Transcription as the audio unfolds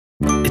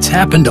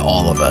happened to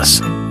all of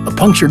us. A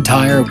punctured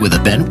tire with a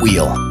bent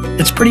wheel.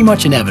 It's pretty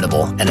much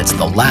inevitable, and it's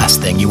the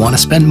last thing you want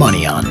to spend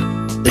money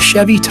on. The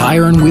Chevy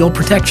Tire and Wheel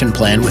Protection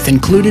Plan with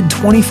included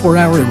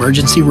 24-hour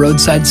emergency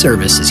roadside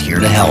service is here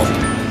to help.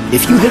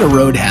 If you hit a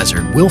road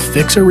hazard, we'll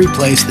fix or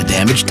replace the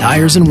damaged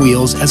tires and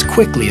wheels as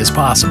quickly as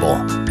possible.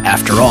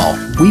 After all,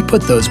 we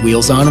put those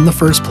wheels on in the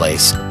first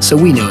place, so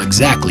we know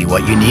exactly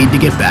what you need to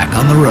get back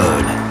on the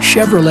road.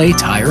 Chevrolet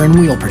Tire and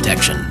Wheel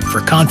Protection,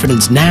 for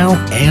confidence now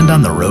and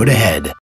on the road ahead.